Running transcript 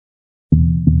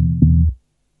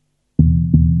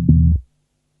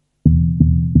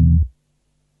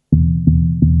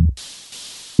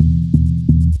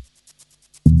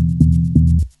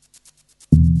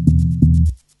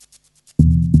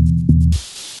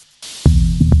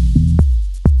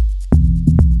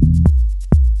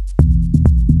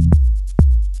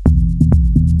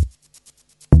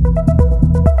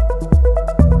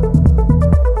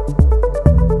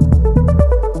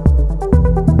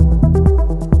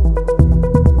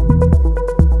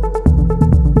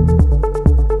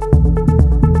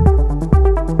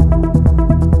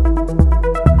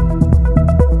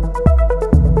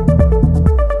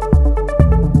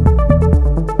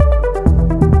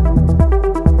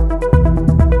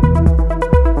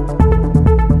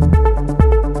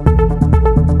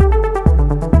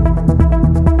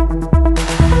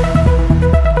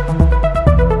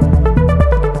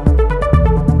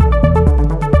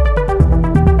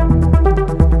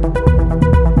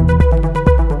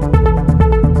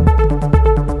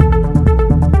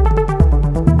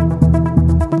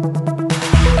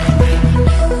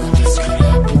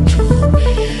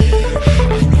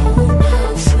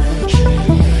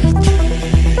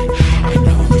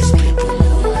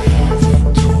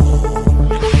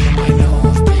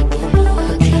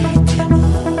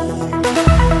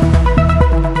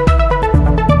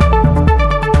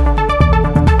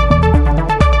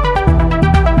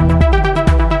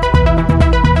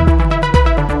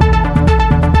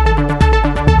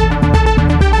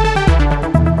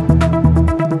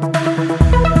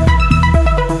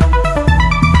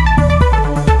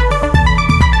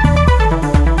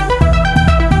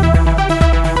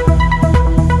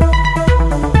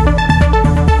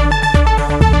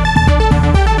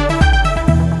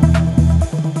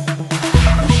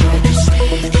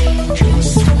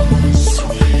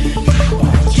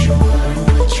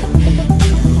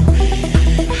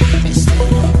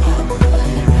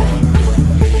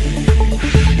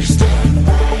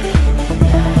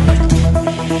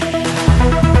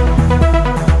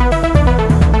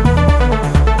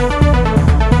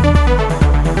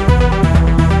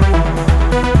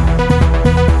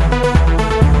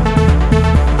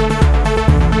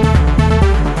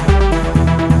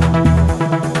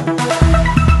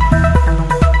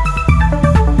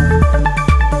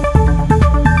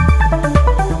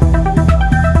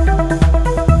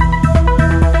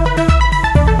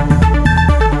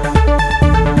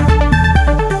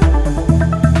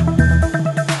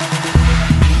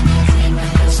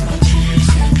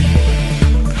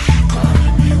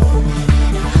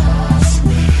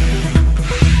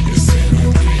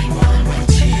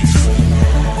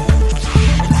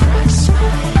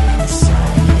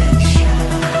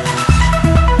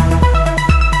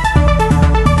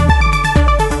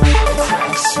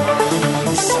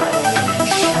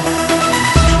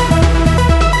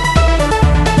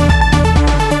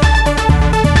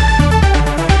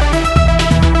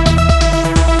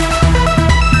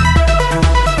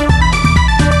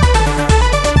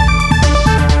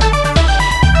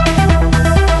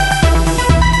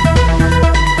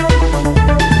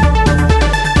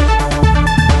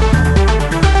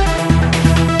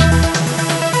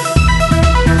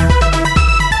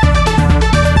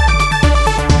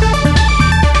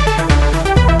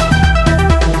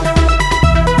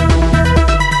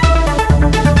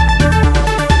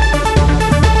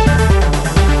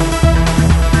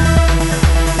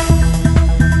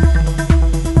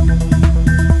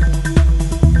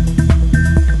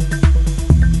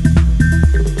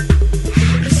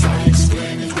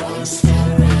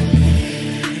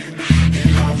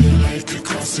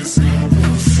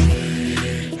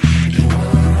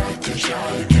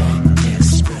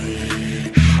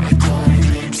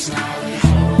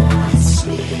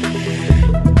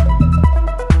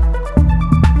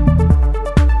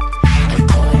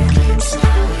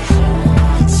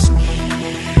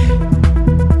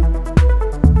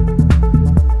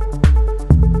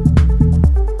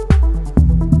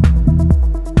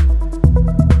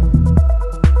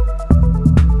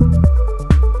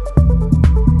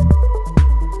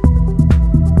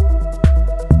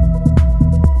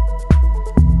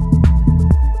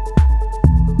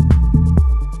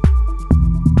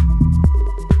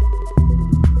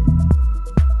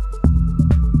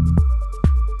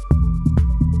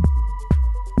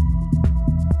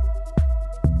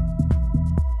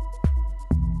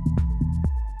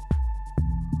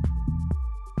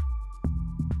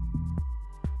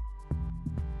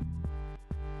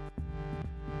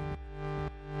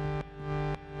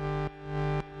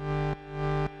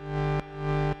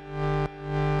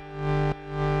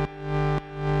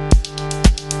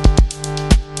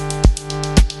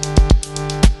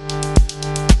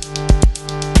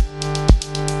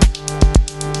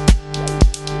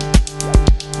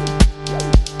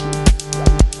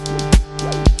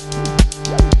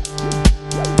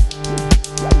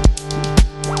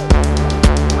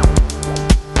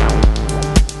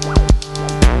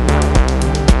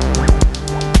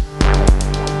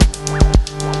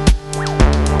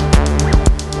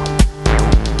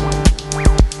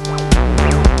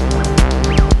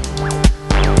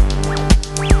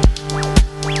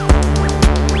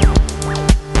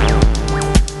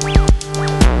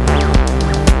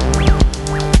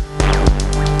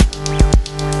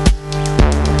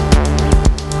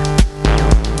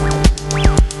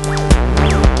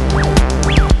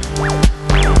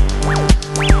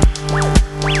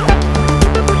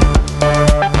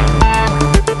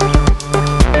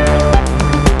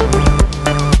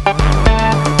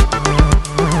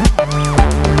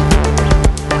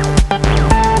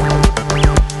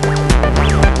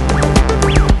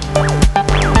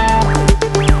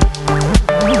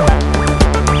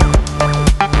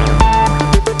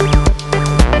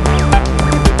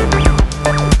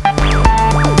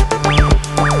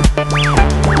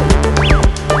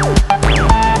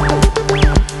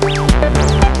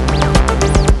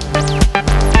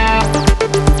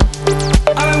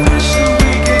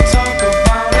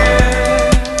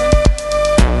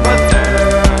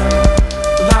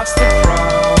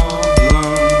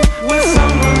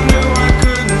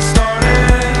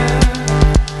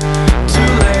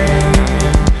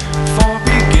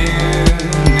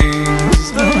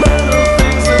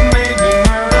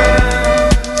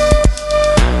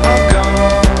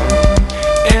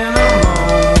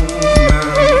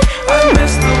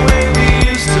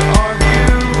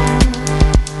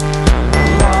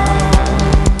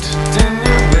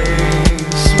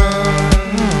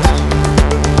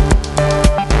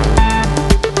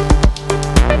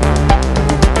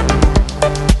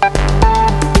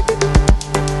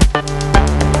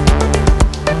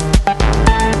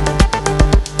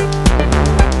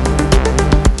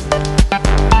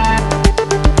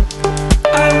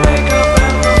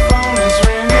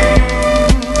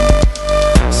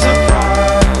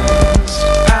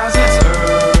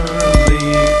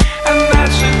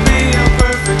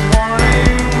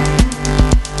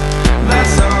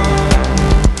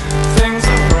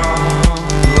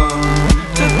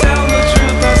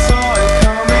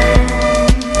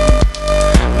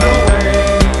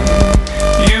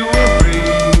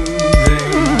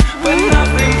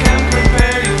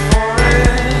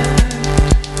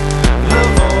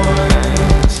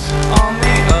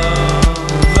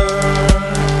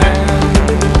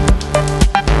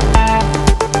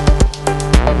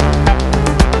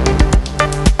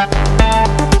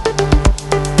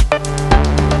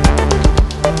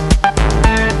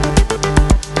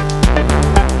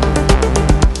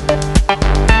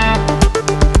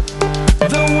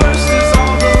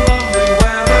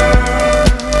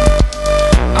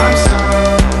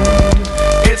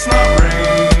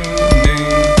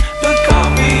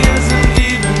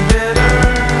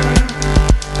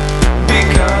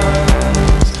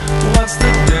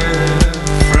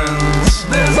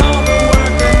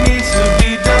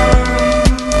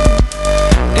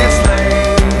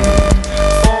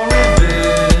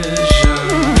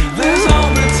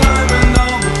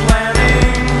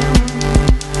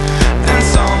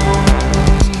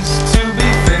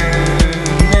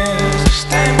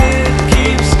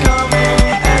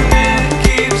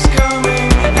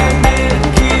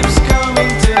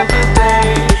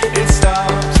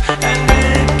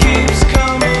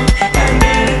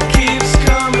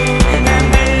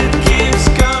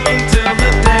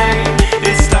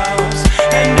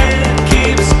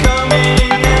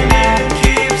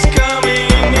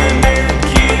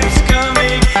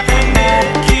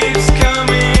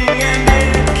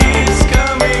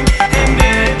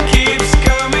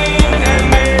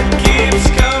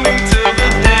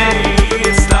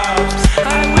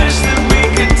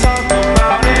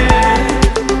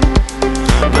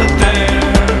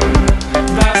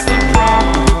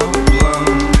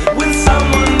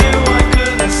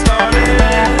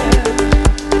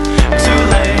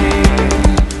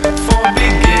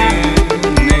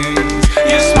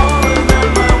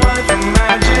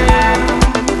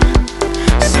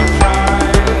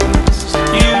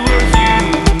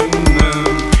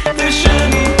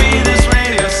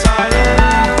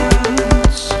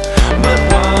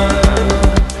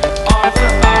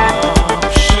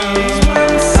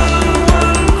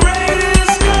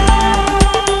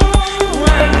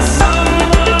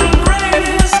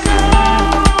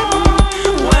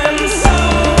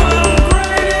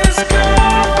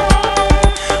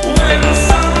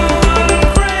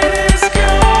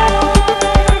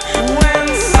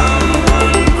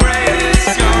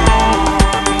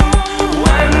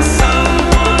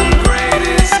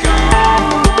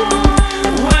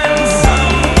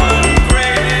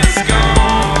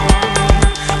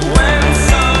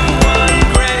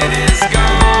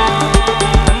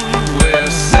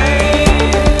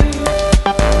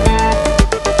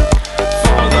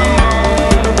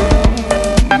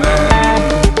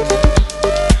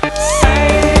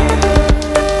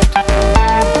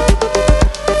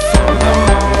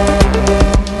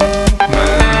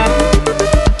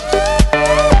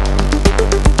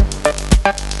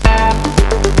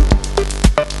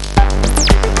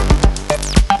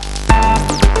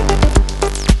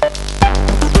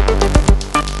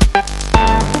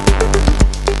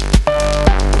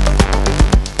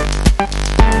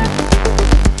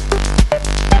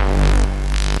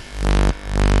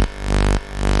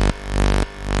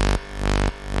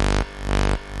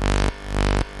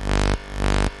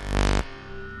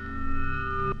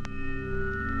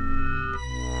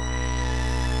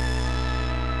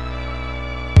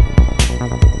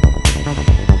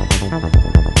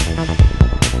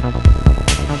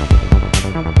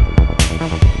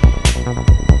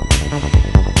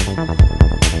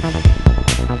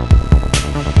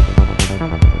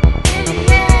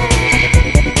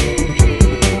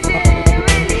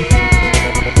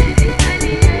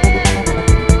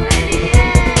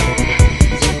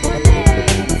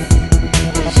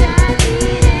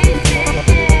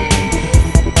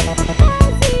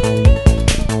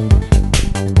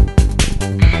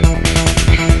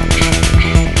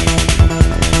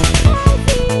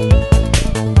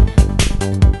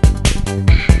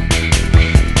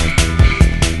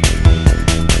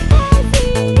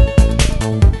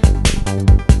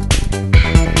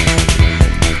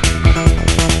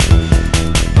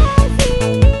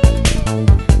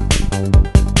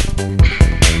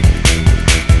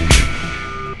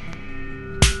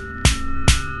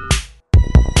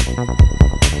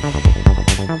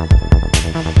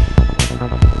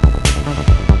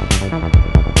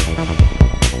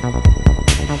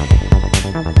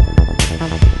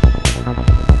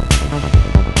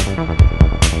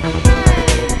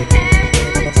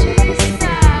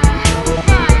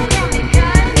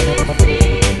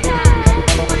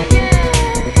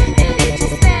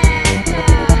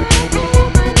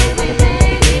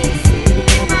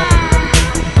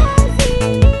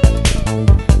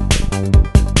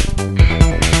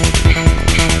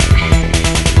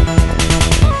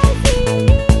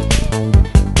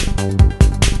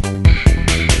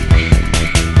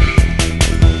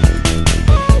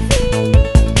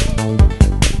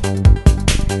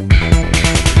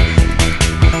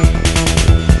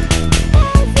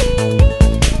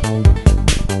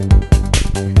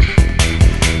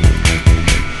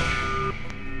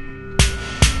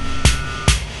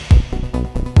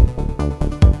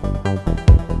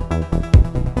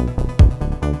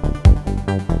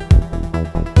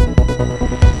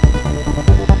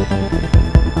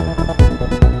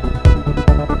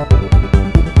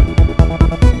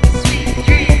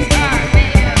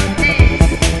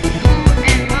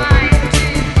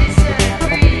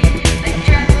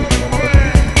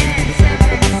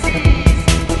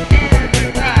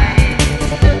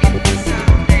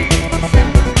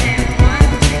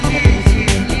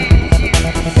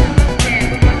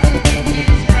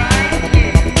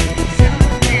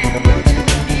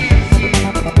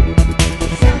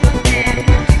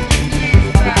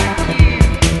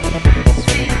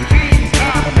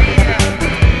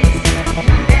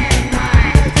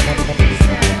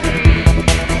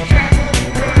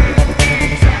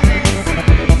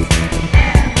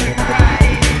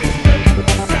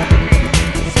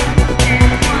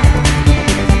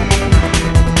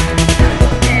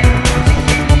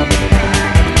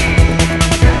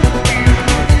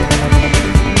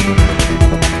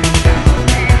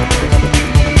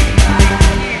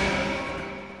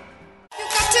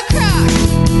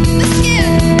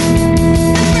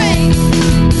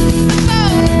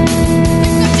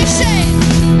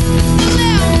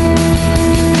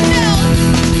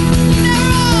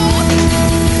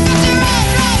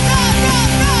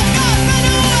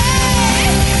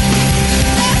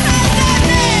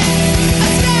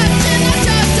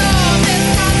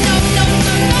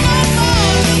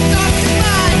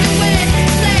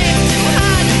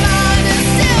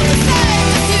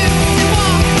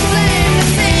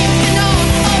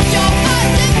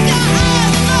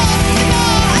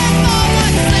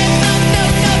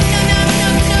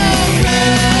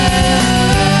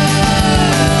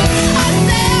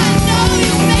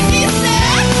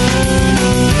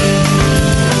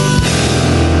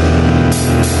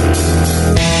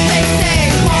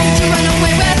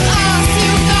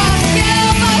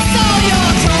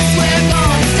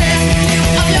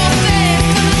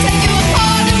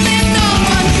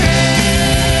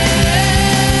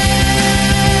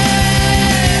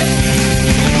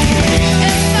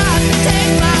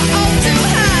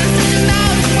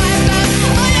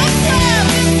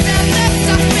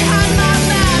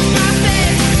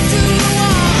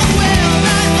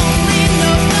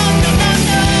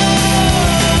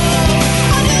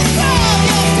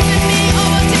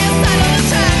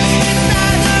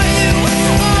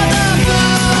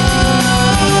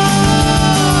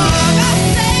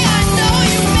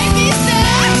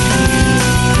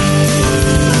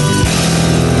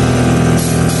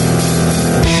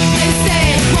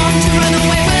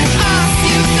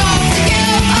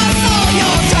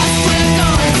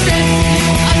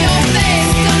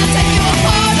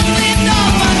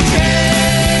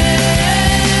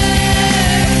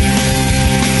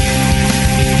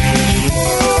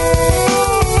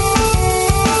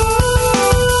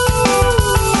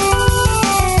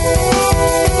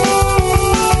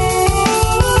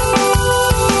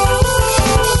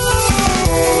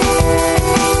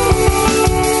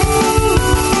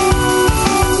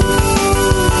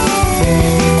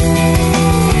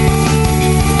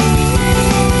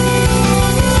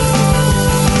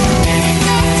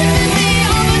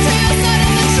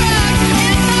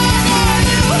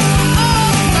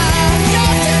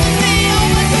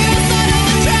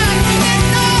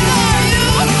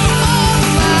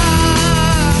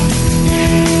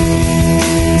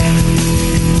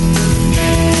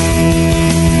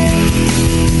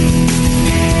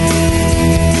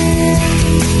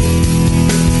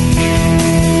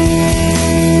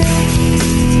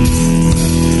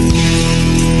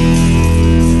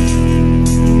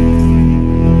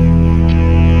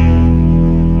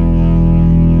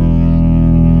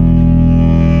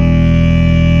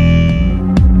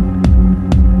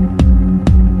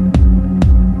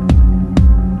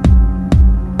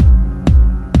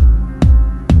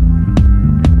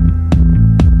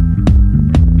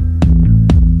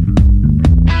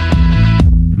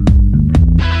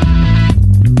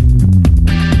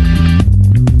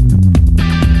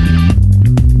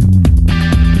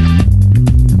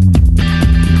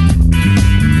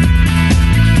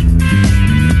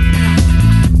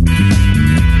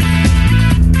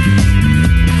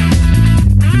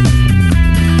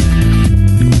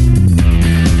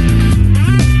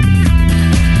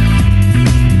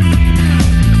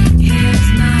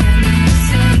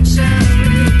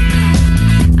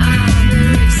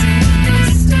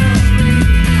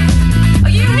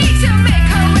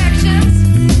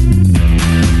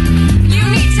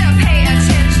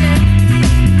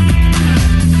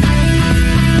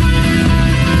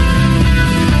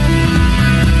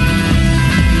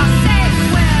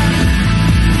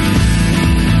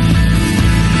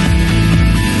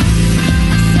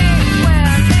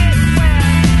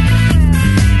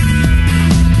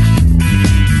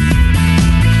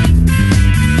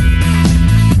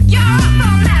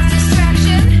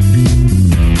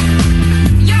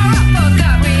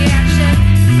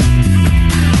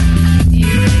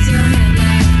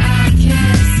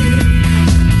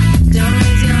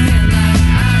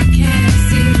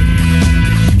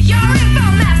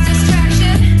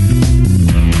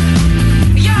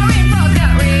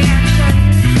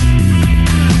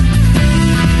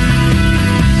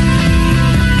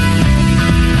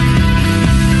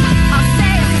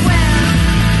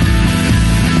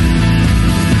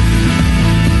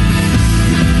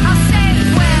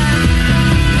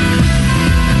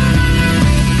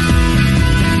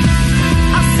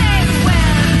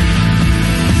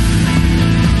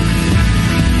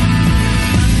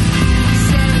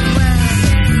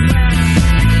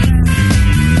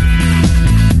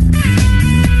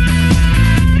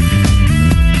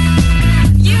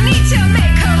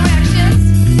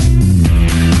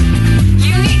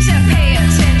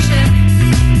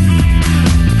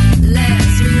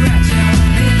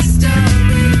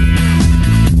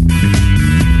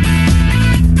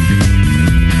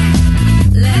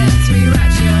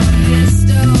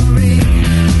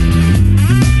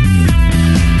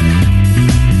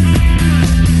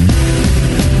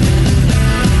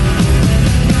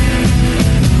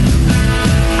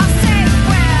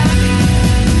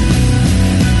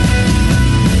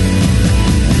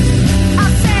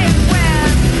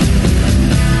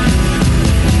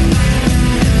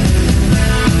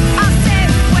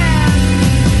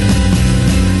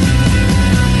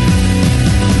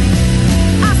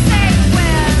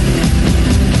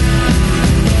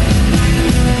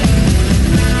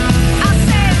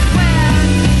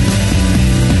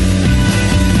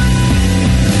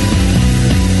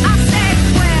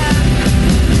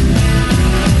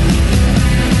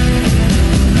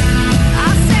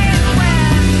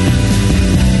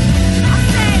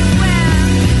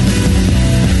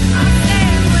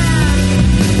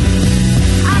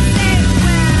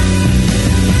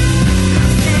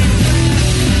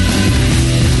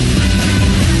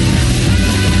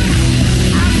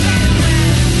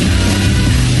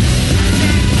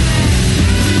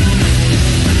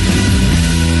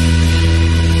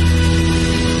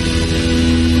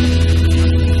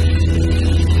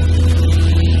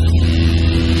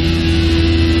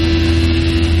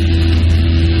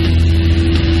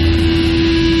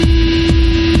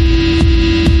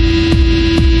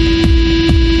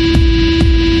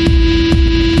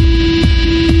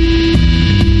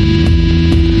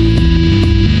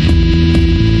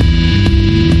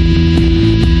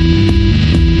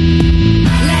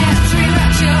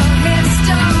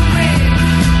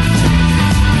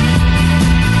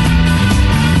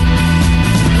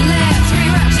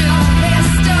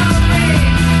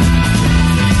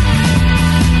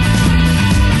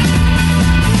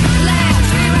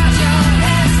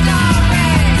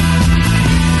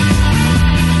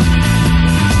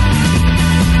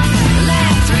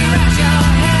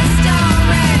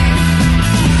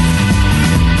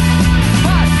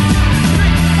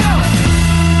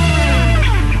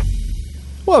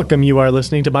Welcome. You are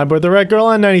listening to My Boy the Red Girl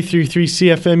on 93.3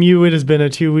 CFMU. It has been a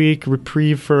 2-week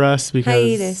reprieve for us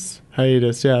because...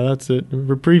 Hiatus, yeah, that's it.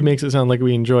 Reprieve makes it sound like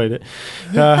we enjoyed it.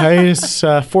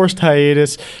 Forced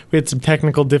hiatus. We had some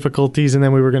technical difficulties, and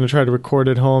then we were going to try to record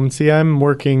at home. See, I'm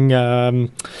working,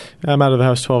 I'm out of the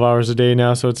house 12 hours a day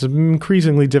now, so it's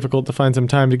increasingly difficult to find some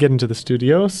time to get into the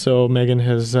studio. So Megan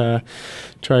has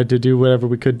tried to do whatever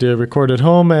we could to record at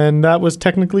home, and that was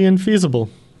technically infeasible.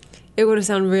 It would have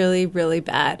sounded really, really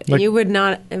bad. And you would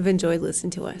not have enjoyed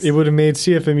listening to us. It would have made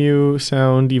CFMU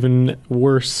sound even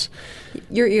worse.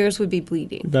 Your ears would be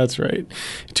bleeding. That's right.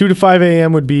 2 to 5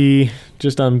 a.m. would be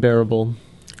just unbearable.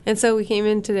 And so we came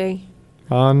in today.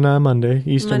 On Monday,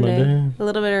 Easter Monday. A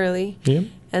little bit early. Yep.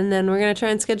 And then we're going to try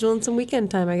and schedule in some weekend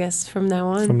time, I guess, from now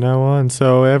on. From now on.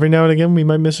 So every now and again we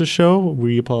might miss a show.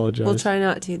 We apologize. We'll try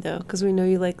not to, though, because we know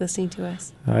you like listening to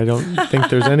us. I don't think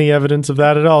there's any evidence of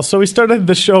that at all. So we started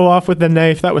the show off with The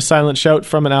Knife. That was Silent Shout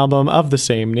from an album of the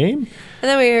same name. And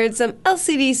then we heard some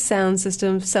LCD Sound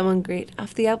System, Someone Great,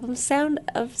 off the album Sound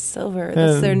of Silver.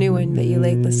 That's their new one that you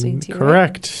like listening to,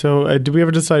 correct. Right? So did we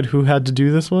ever decide who had to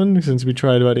do this one, since we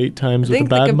tried about 8 times with a bad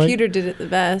mic? I think the computer did it the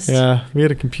best. Yeah, we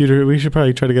had a computer. We should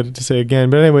probably try to get it to say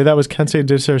again. But anyway, that was Canse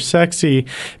de Ser Sexy.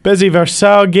 Bezi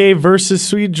Versauge versus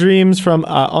Sweet Dreams from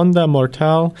Onda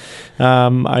Mortal.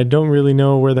 I don't really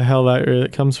know where the hell that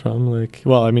comes from. It's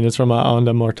from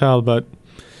Onda Mortal, but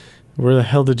where the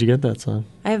hell did you get that song?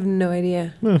 I have no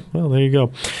idea. Well, there you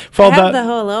go. I have the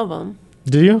whole album.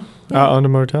 Do you? Yeah. Onda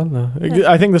Mortal? No. Yeah.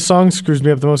 I think the song screws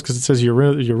me up the most because it says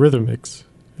Eurythmics.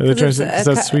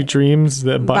 That's Sweet Dreams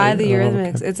by the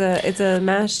Eurythmics. Okay. It's a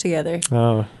mash together.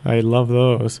 Oh, I love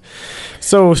those.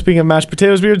 So speaking of mashed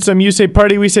potatoes, we heard some You Say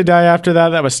Party, We Say Die after that.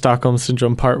 That was Stockholm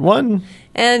Syndrome Part 1.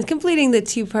 And completing the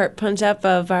 2-part punch-up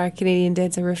of our Canadian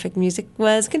Dancerific music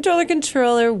was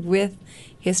Controller with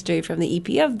History from the EP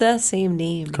of the same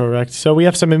name. Correct. So we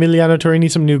have some Emiliano Torini,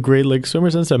 some new Great Lake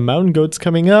Swimmers, and some Mountain Goats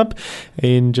coming up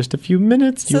in just a few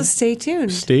minutes. So stay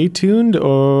tuned. Stay tuned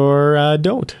or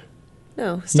don't.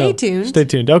 No, stay tuned. Stay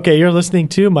tuned. Okay, you're listening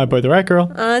to My Boy the Rat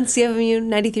Girl on CFMU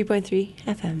 93.3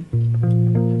 FM.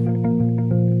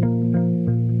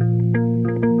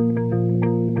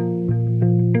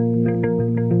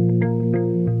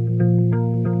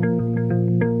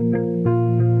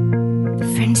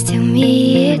 Friends tell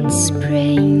me it's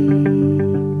spring.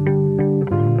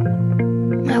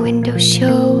 My windows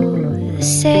show the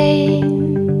same.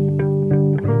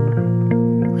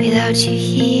 Without you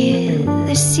here,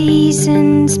 the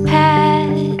seasons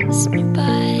pass me by.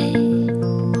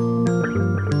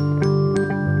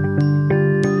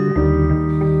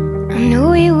 I know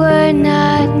we were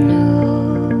not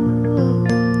new,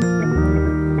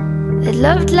 that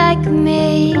loved like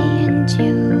me and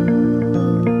you.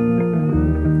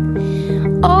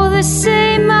 All the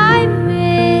same, I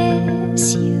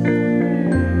miss you.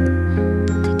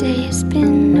 Today has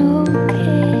been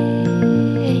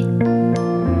okay.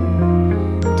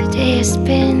 Today has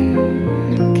been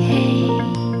okay.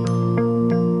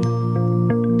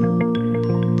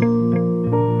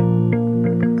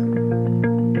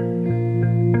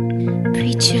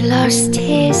 Preacher lost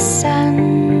his son.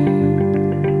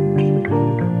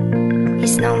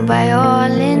 He's known by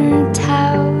all in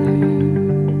town.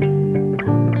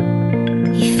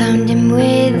 He found him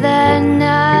with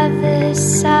another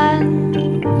son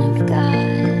of God.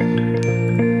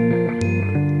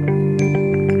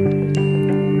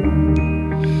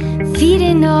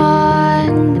 Feeding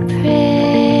on the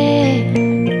prayer.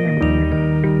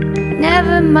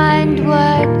 Never mind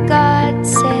what God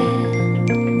said,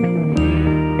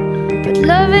 but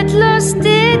love had lost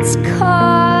its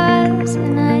cause,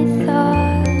 and I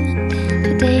thought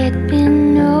today had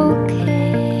been okay.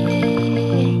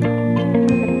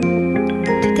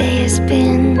 Today has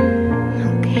been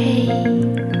okay.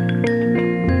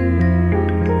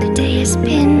 Today has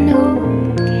been okay.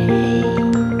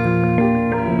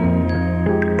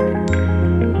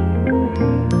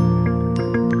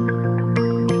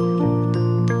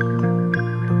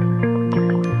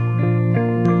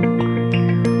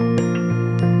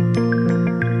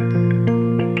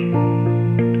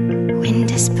 Wind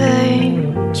has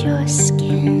burned your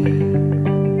skin.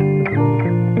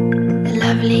 The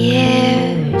lovely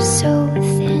air so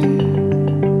thin.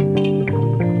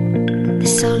 The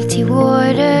salty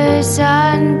waters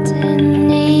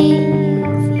underneath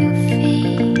your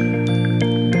feet.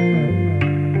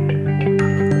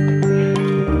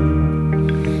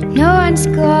 No one's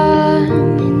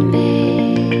gone in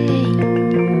vain.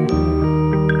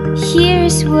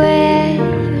 Here's where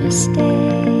you'll stay.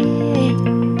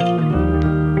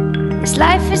 This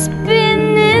life has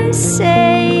been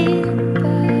insane,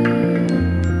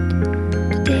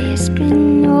 but today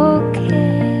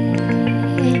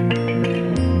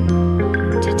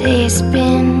Today has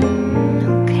been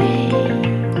okay.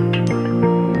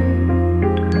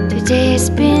 Today has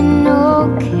been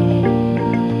okay.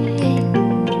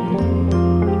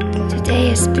 Today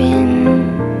has been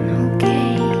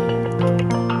okay.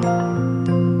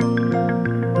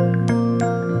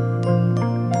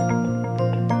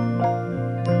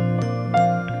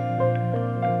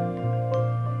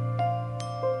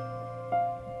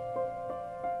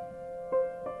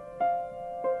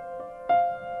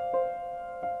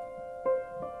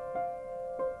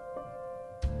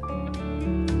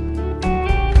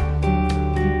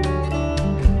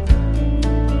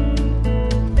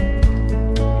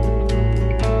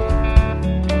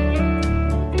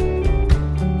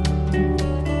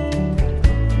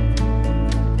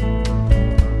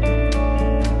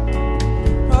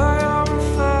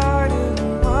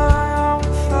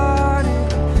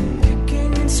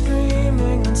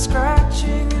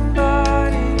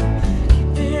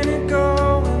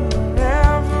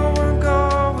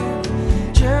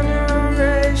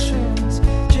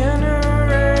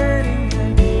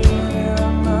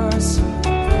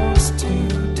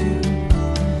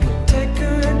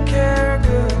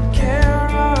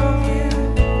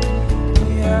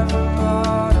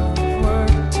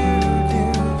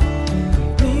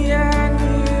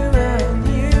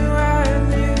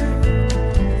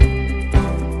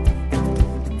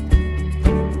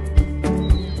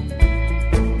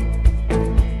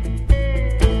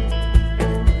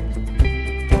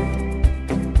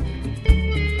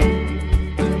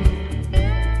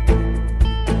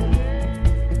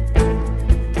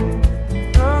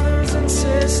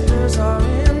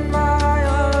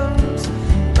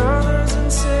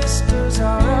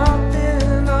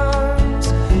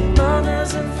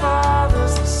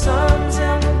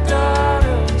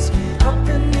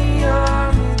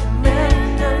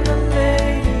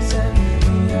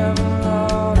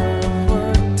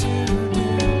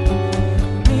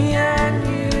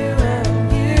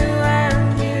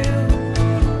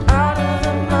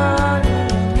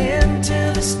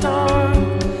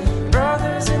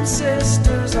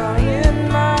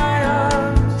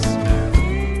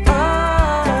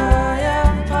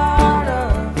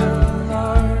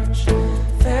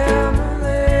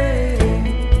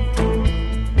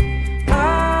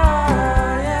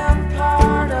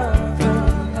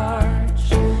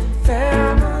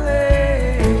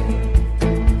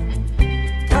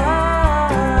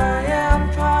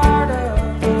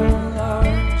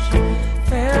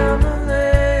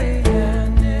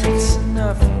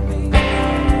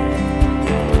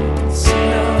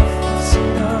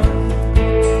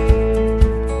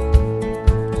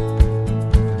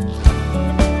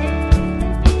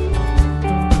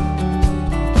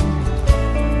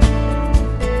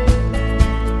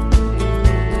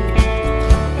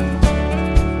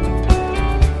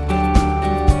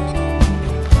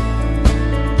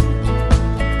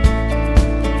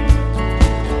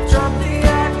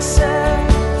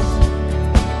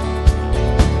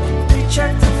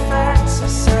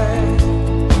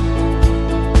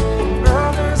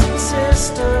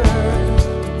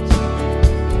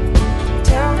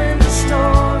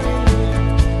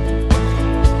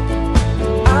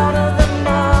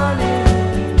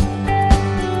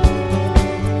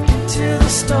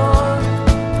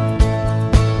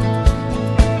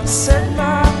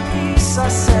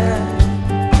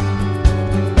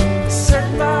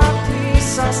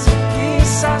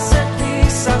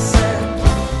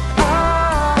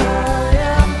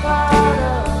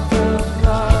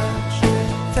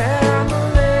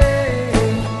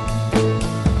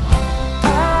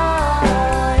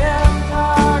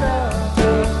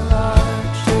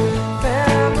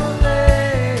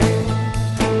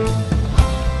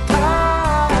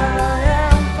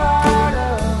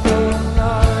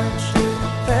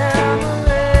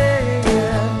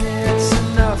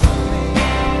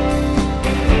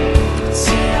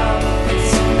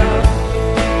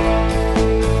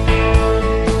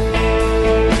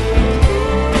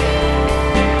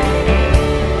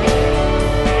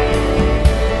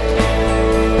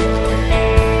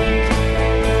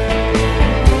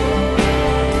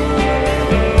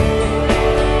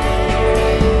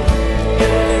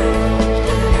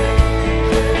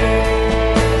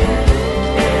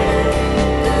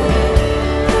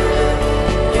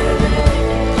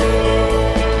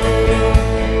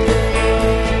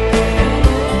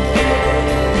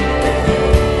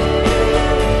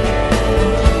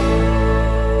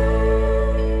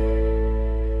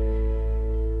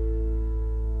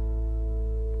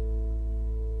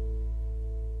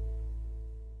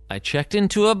 I checked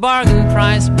into a bargain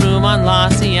price room on La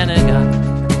Cienega,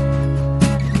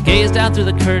 gazed out through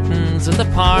the curtains of the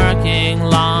parking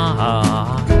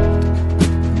lot.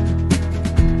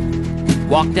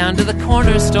 Walked down to the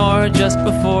corner store just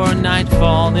before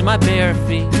nightfall in my bare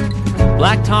feet,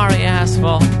 black tarry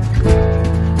asphalt,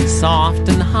 soft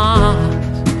and hot.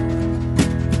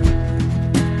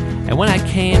 And when I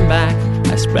came back,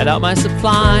 I spread out my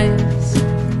supplies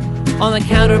on the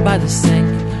counter by the sink,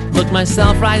 looked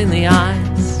myself right in the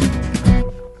eyes.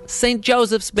 St.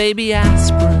 Joseph's baby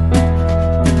aspirin,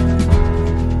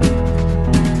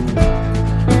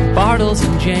 Bartles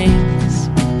and James,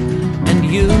 and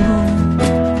you,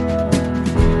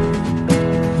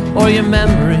 or your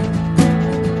memory.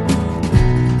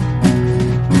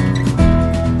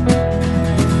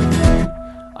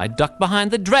 I ducked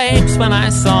behind the drapes when I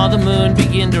saw the moon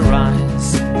begin to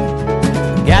rise,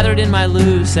 gathered in my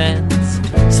loose ends,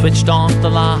 switched off the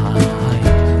light.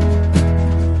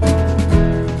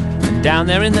 And down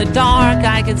there in the dark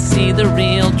I could see the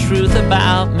real truth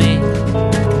about me,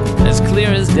 as clear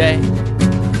as day.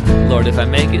 Lord, if I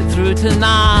make it through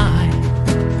tonight,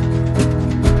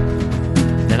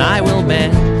 then I will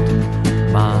mend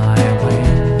my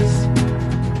ways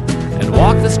and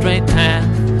walk the straight path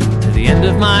to the end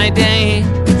of my days.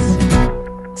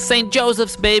 St.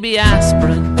 Joseph's baby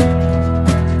aspirin,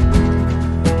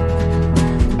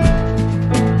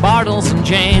 Bartles and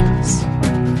James,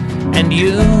 and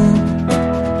you,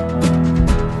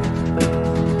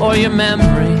 or your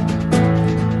memory.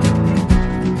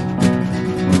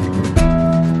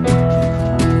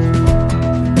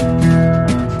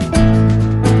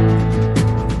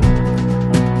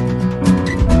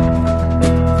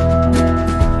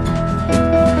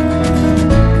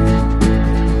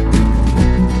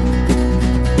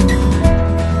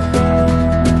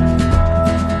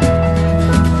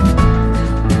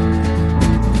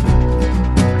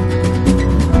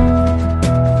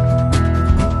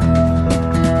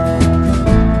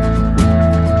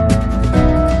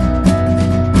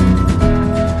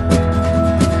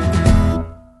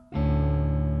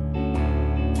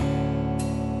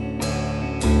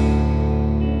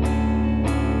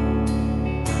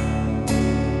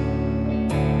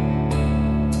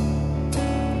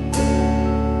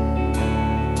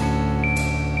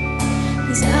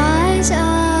 His eyes are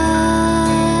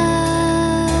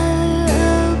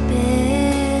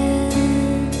open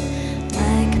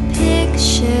like a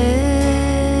picture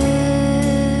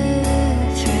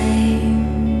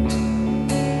frame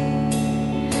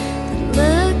that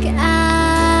look at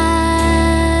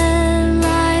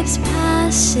life's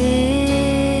passing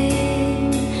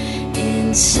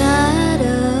in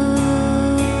subtle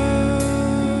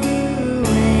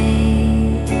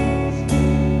ways.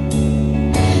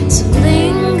 So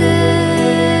linger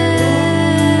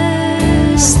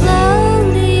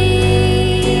slowly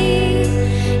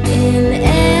in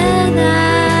air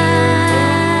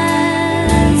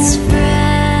that's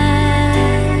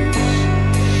fresh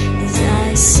as I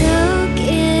soak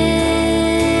in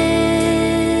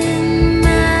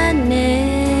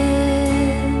madness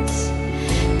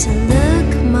to look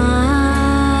my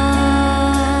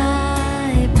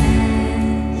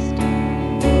best.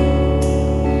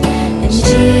 And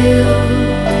you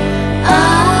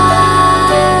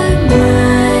are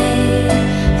my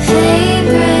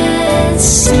favorite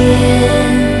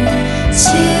skin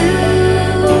to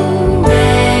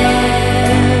wear,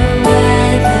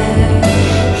 whether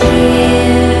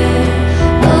here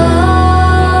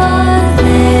or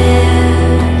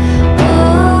there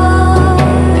or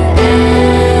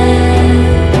everywhere.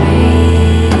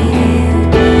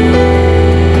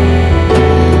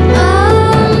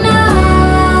 Oh no.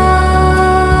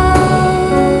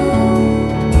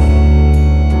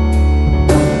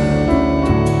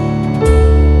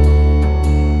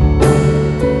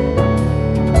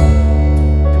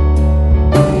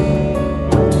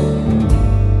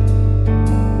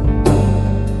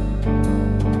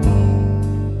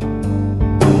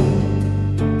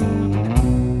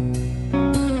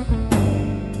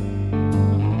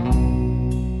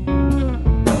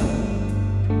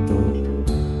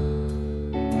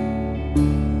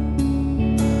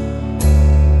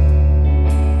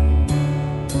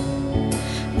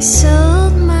 I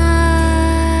sold my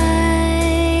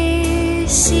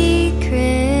secrets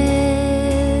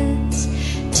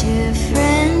to a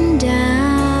friend down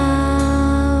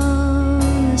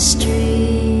the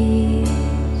street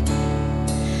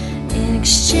in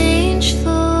exchange for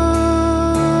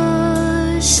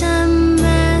some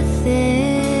methods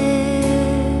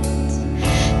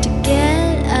to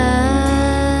get us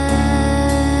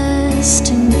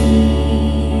to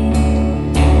meet.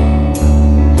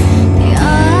 The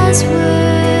odds were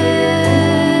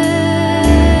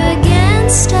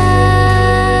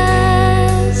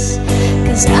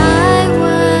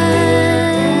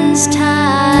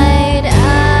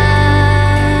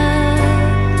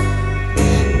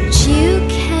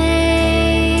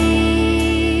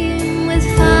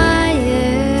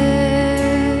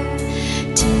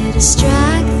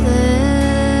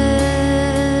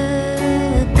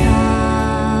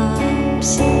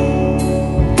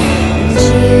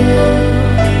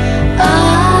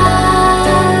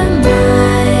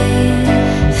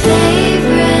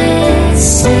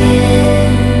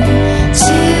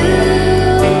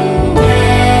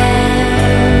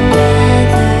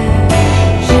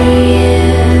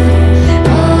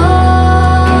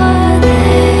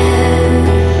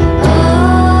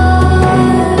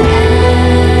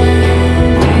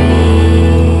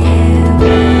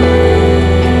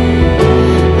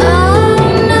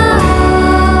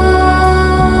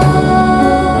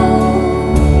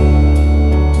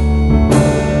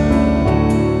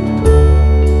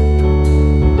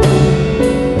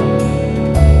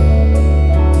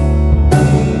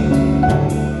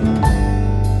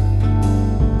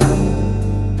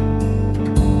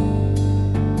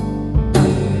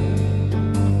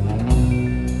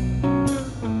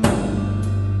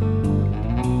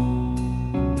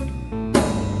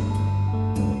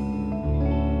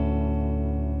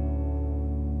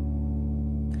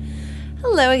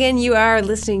Hello again. You are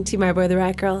listening to My Boy the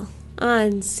Rat Girl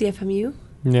on CFMU.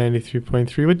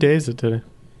 93.3. What day is it today?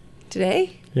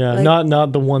 Today? Yeah,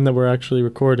 not the one that we're actually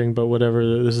recording, but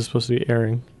whatever this is supposed to be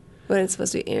airing. When it's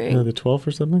supposed to be airing? The 12th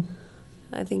or something?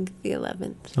 I think the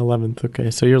 11th. 11th,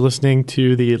 okay. So you're listening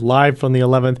to the live from the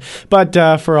 11th. But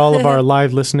for all of our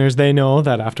live listeners, they know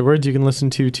that afterwards you can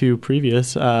listen to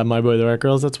previous My Boy the Rat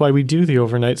Girls. That's why we do the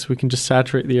overnight, so we can just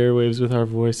saturate the airwaves with our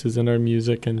voices and our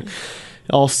music, and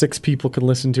all 6 people can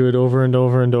listen to it over and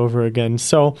over and over again.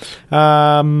 So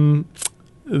you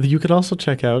could also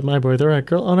check out My Boy the Rat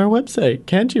Girl on our website,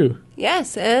 can't you?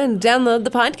 Yes, and download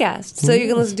the podcast so you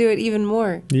can listen to it even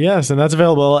more. Yes, and that's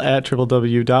available at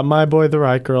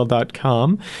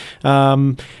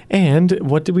www.myboytheratgirl.com. And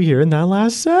what did we hear in that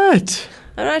last set?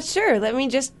 I'm not sure. Let me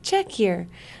just check here.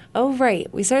 Oh, right.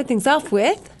 We started things off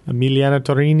with Emiliana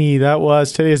Torrini. That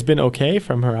was Today Has Been Okay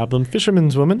from her album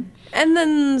Fisherman's Woman. And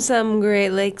then some Great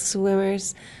Lakes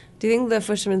swimmers. Do you think the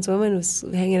Fisherman's Woman was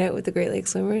hanging out with the Great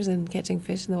Lakes swimmers and catching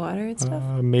fish in the water and stuff?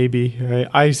 Maybe.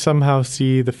 I somehow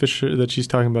see the fish that she's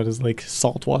talking about as like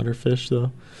saltwater fish,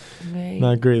 though. Right.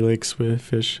 Not Great Lakes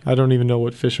fish. I don't even know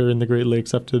what fish are in the Great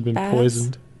Lakes after they've been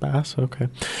poisoned. Bass? Okay.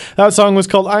 That song was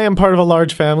called I Am Part of a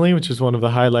Large Family, which is one of the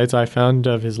highlights I found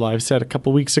of his live set a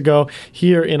couple weeks ago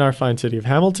here in our fine city of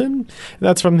Hamilton.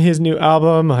 That's from his new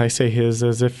album. I say his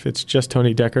as if it's just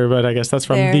Tony Decker, but I guess that's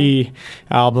from the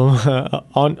album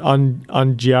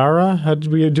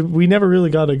Angiara. We never really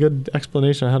got a good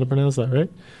explanation on how to pronounce that, right?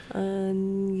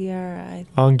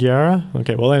 Angiara?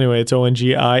 Okay, well anyway, it's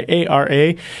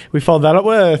Ongiara. We followed that up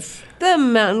with The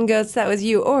Mountain Goats. That was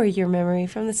You or Your Memory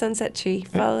from the Sunset Tree,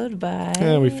 followed by...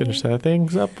 And we finished that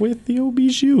things up with the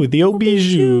Obijou. The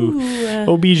Obijou.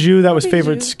 Obijou, that was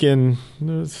Favorite Skin. I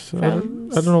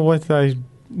don't know what I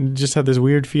just had this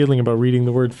weird feeling about reading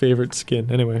the word Favorite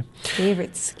Skin. Anyway.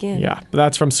 Favorite Skin. Yeah,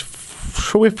 that's from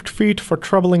Swift Feet for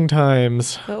Troubling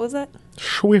Times. What was that?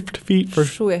 Swift Feet for...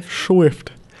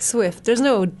 Swift. There's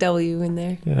no W in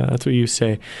there. Yeah, that's what you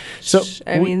say. So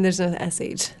I mean, there's no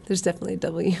SH. There's definitely a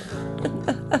W.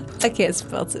 I can't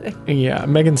spell today. Yeah,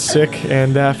 Megan's sick,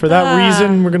 and for that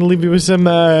reason, we're going to leave you with some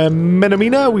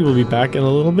Menomina. We will be back in a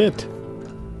little bit.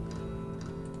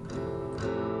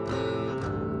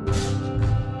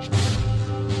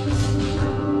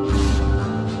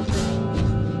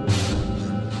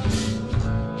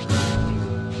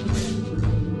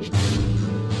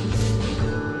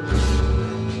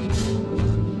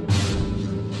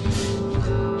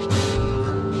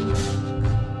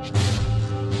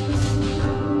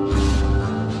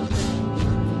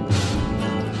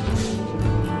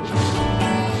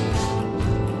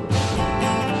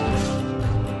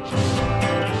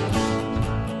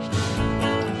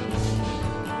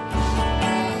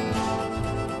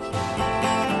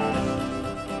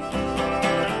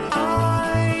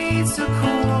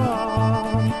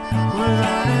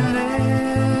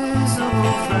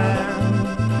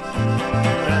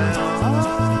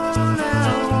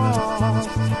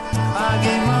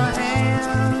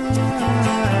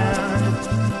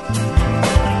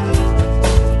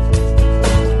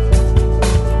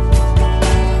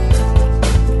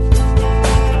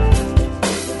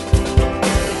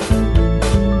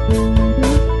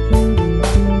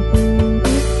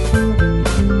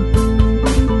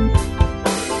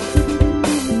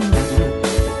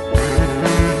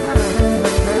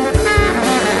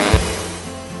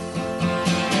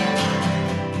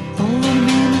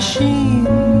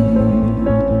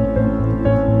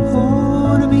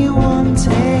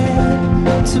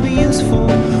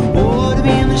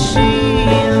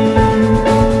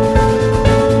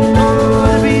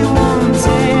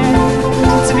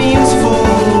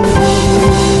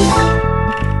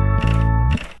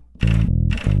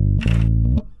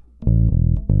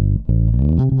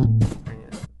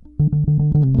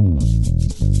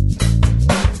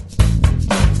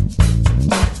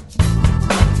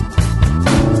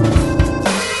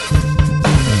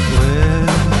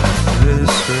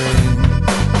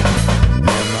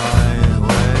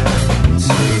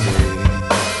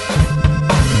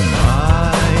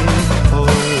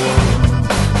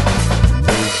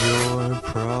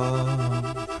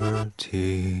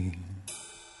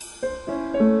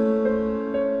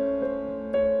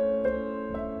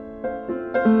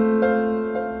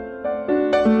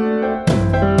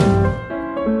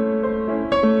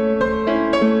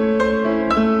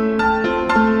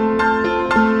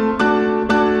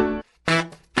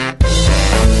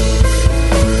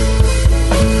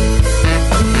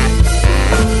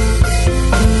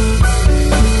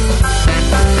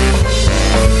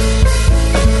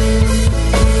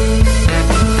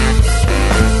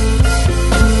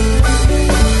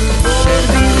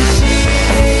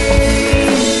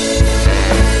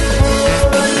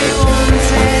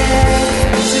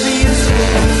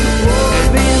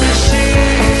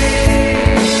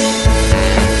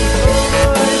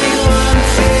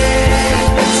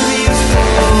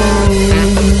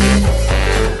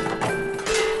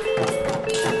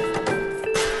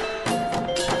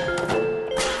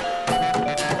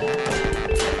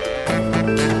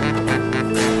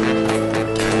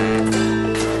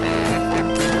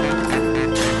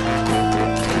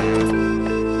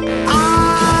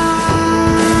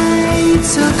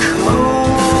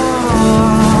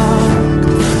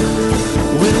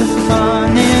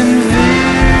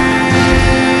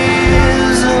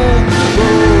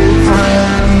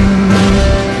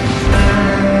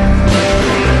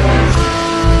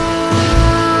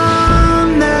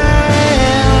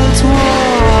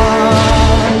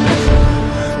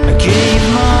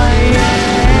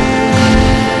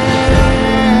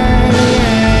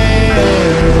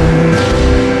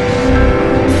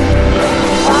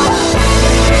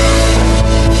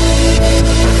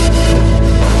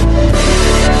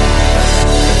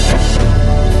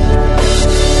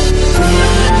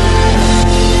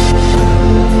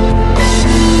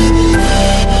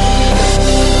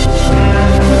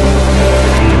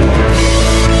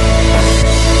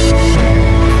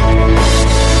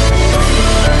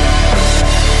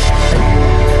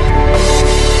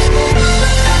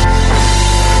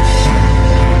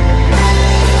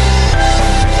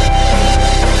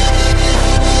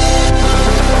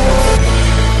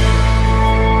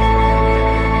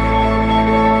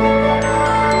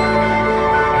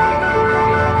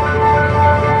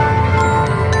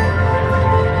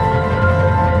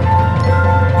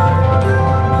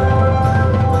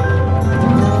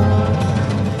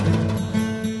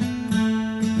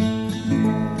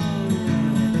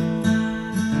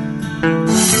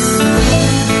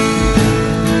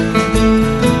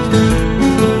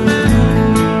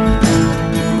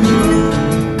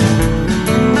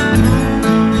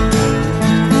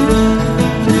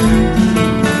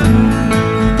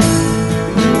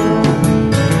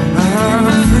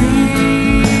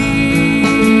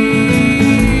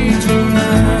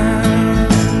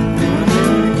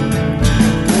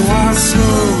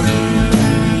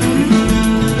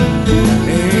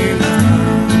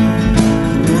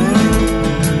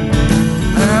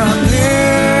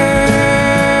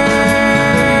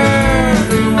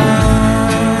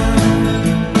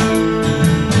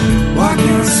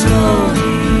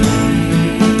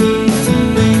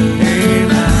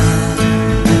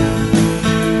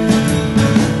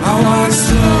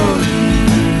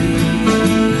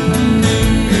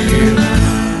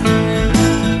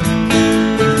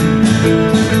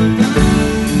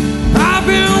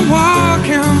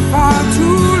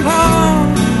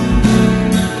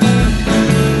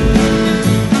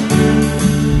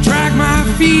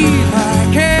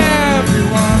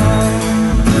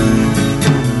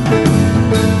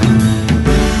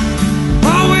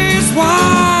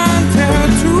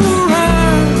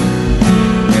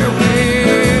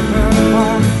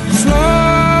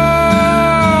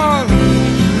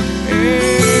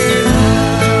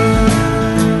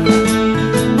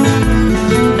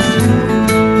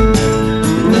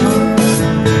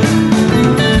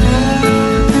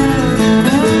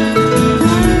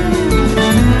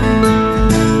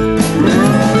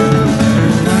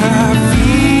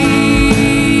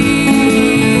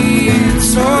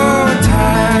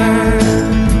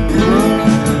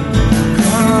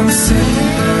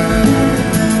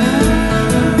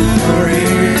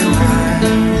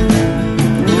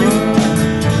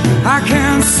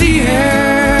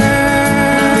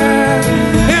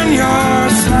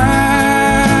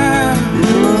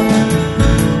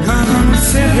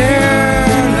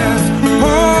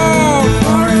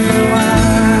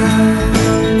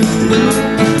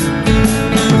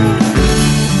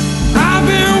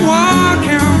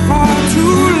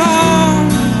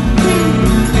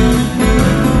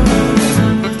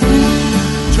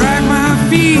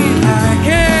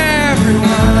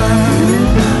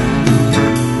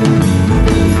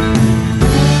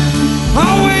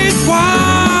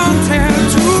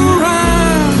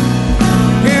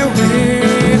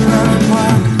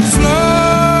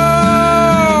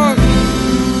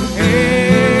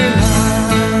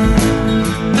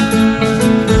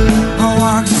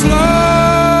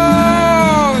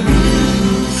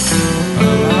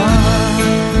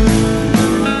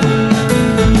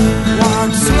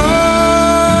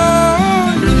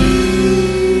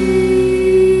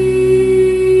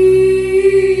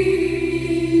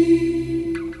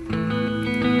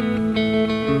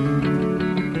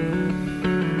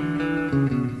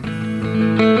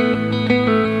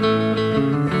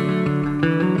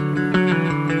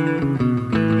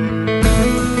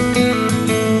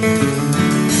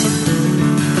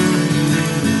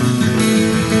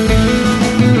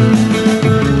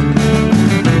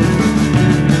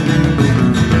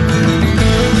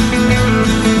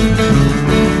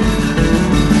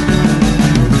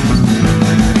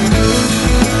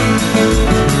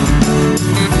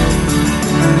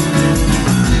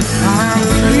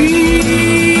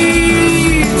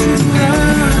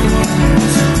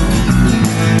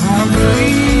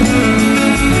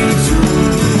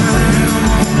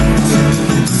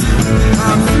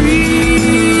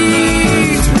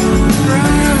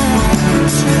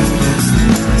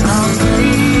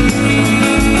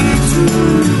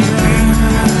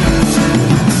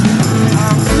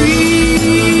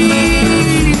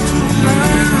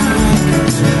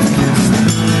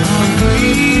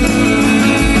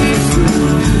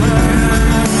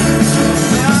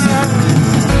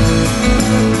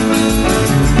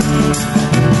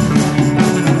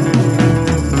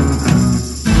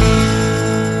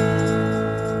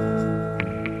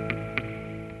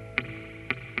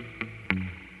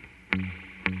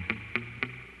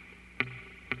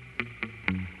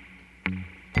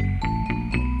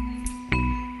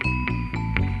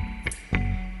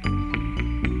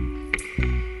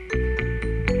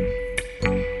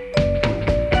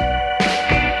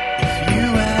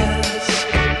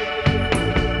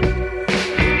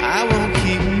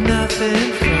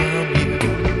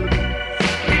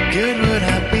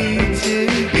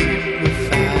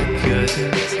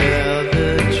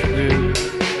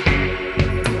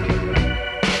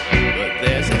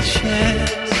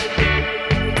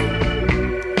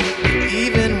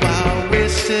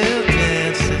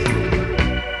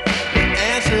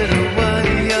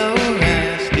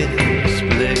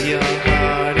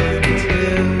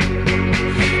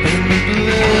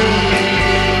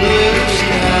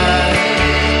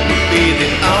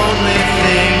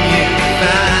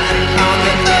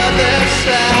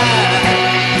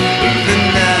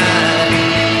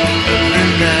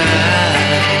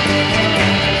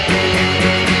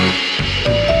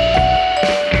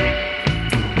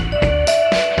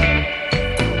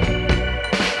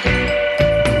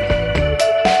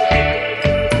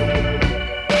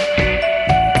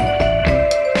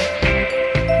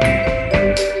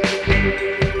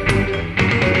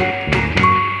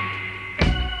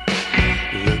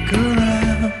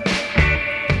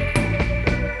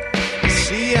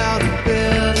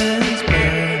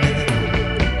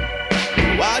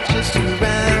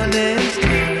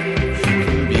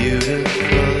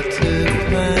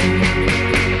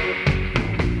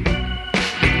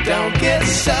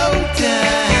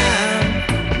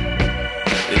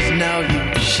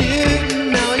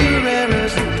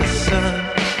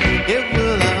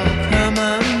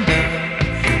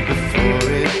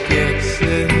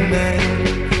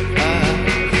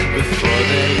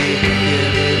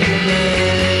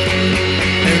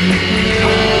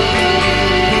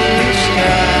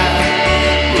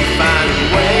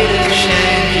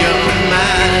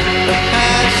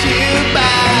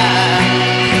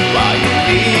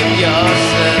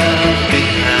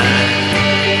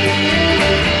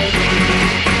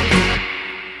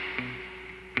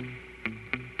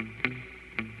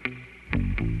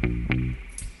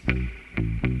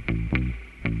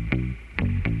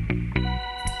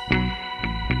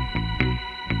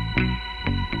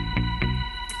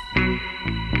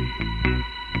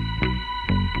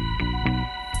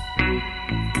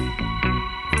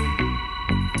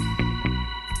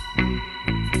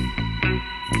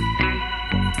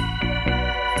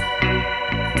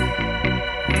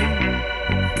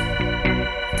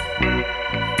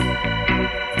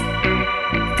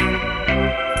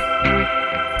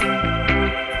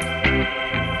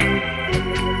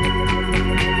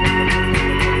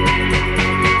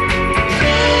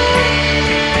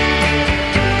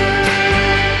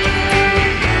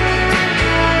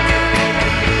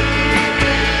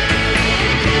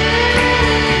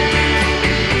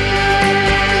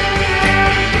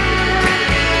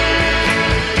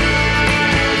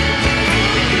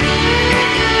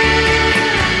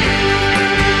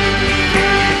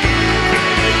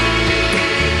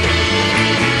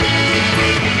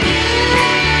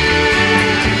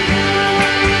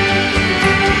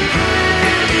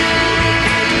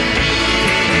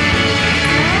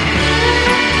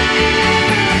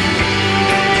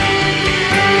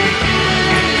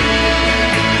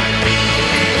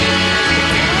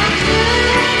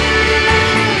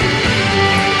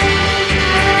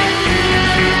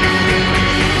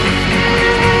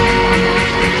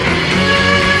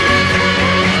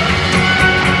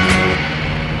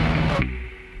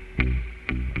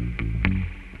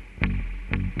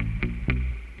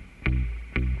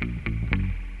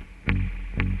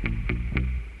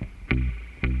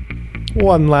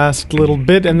 one last little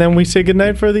bit, and then we say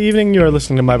goodnight for the evening. You're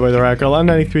listening to My Boy the Rock Girl on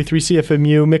 93.3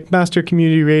 CFMU, McMaster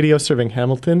Community Radio, serving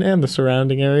Hamilton and the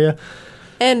surrounding area.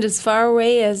 And as far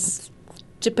away as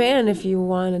Japan, if you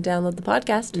want to download the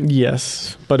podcast.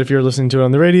 Yes, but if you're listening to it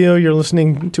on the radio, you're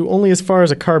listening to only as far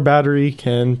as a car battery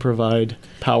can provide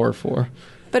power for.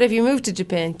 But if you move to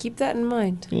Japan, keep that in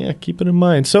mind. Yeah, keep it in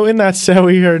mind. So in that set,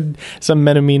 we heard some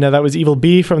Menomina. That was Evil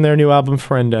B from their new album,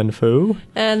 Friend and Foe.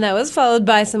 And that was followed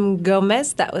by some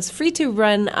Gomez. That was Free to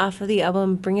Run off of the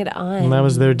album Bring It On. And that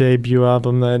was their debut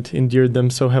album that endeared them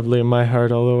so heavily in my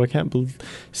heart, although I can't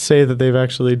say that they've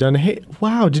actually done it. Hey,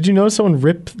 wow, did you notice someone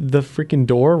ripped the freaking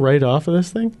door right off of this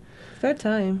thing? Fair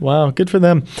time. Wow, good for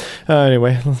them.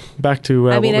 Anyway, back to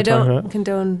what we're talking about. I don't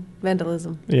condone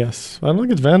vandalism. Yes. I don't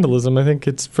think it's vandalism. I think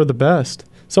it's for the best.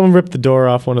 Someone ripped the door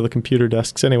off one of the computer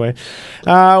desks. Anyway,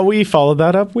 we followed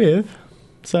that up with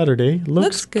Saturday.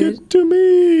 Looks good to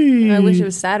me. I wish it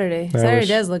was Saturday. Saturday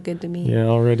does look good to me. Yeah,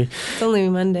 already. It's only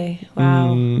Monday. Wow.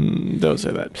 Don't say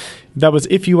that. That was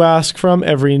If You Ask from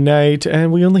Every Night,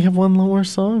 and we only have one more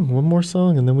song,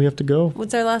 and then we have to go.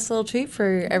 What's our last little treat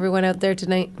for everyone out there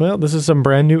tonight? Well, this is some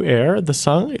brand new air. The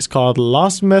song is called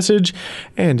Lost Message,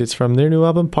 and it's from their new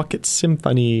album, Pocket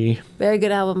Symphony. Very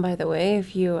good album, by the way,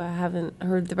 if you haven't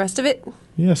heard the rest of it.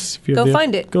 Yes. If you go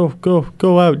find it. Go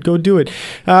out. Go do it.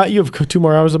 You have 2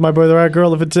 more hours of My Boy the Rat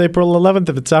Girl. If it's April 11th,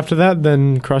 if it's after that,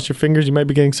 then cross your fingers. You might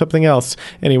be getting something else.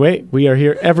 Anyway, we are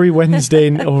here every Wednesday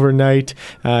overnight.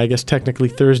 I guess technically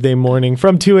Thursday morning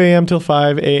from 2 a.m. till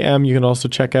 5 a.m. You can also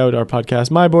check out our podcast,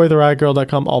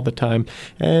 myboytheratgirl.com all the time.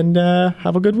 And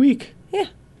have a good week. Yeah.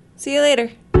 See you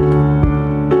later.